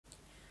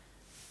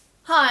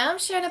Hi, I'm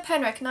Shiona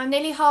Penrake and I'm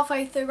nearly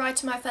halfway through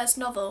writing my first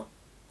novel.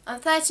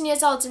 I'm 13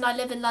 years old and I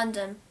live in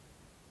London.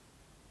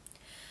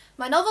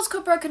 My novel's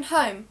called Broken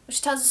Home,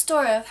 which tells the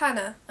story of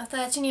Hannah, a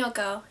 13-year-old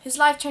girl, whose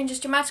life changes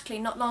dramatically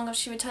not long after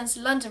she returns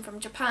to London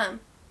from Japan.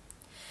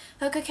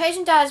 Her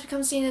Caucasian dad has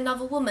become seen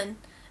another woman,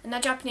 and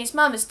their Japanese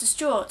mum is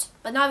distraught,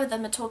 but neither of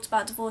them have talked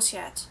about divorce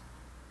yet.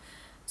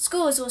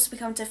 School has also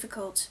become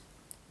difficult.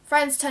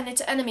 Friends turn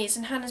into enemies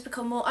and Hannah's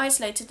become more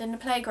isolated in the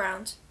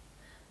playground.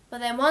 But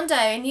then one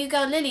day, a new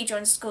girl, Lily,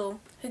 joins school,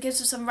 who gives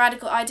her some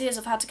radical ideas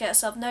of how to get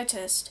herself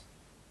noticed.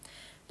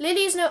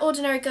 Lily is no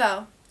ordinary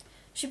girl.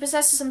 She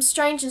possesses some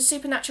strange and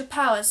supernatural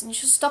powers, and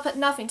she'll stop at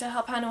nothing to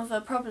help Hannah with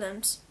her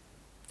problems.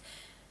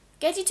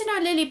 Getting to know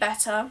Lily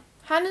better,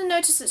 Hannah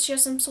notices that she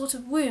has some sort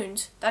of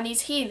wound that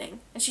needs healing,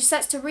 and she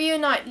sets to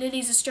reunite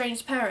Lily's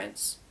estranged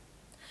parents.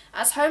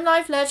 As home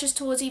life lurches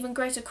towards even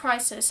greater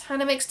crisis,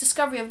 Hannah makes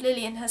discovery of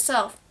Lily and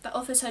herself that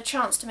offers her a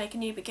chance to make a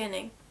new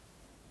beginning.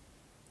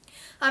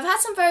 I've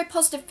had some very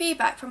positive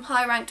feedback from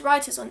high-ranked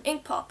writers on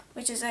Inkpop,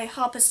 which is a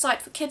Harper's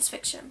site for kids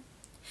fiction.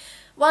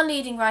 One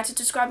leading writer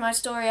described my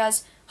story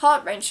as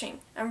heart-wrenching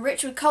and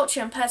rich with culture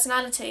and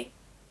personality.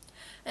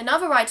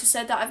 Another writer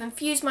said that I've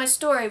infused my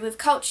story with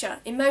culture,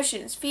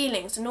 emotions,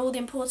 feelings, and all the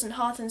important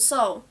heart and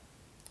soul.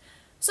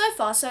 So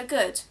far, so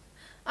good.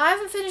 I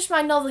haven't finished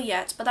my novel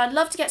yet, but I'd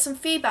love to get some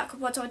feedback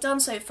of what I've done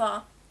so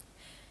far.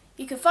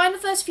 You can find the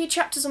first few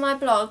chapters on my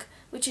blog,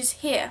 which is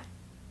here.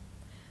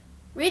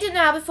 Read it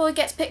now before it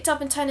gets picked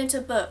up and turned into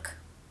a book.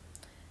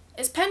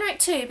 It's Penrake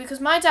too because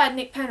my dad,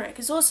 Nick Penrake,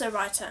 is also a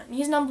writer, and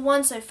he's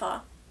 #1 so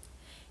far.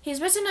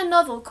 He's written a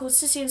novel called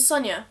Sissy and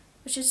Sonia,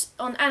 which is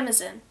on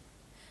Amazon.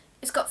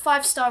 It's got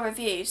 5-star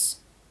reviews.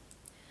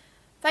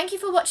 Thank you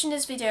for watching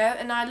this video,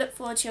 and I look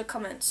forward to your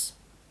comments.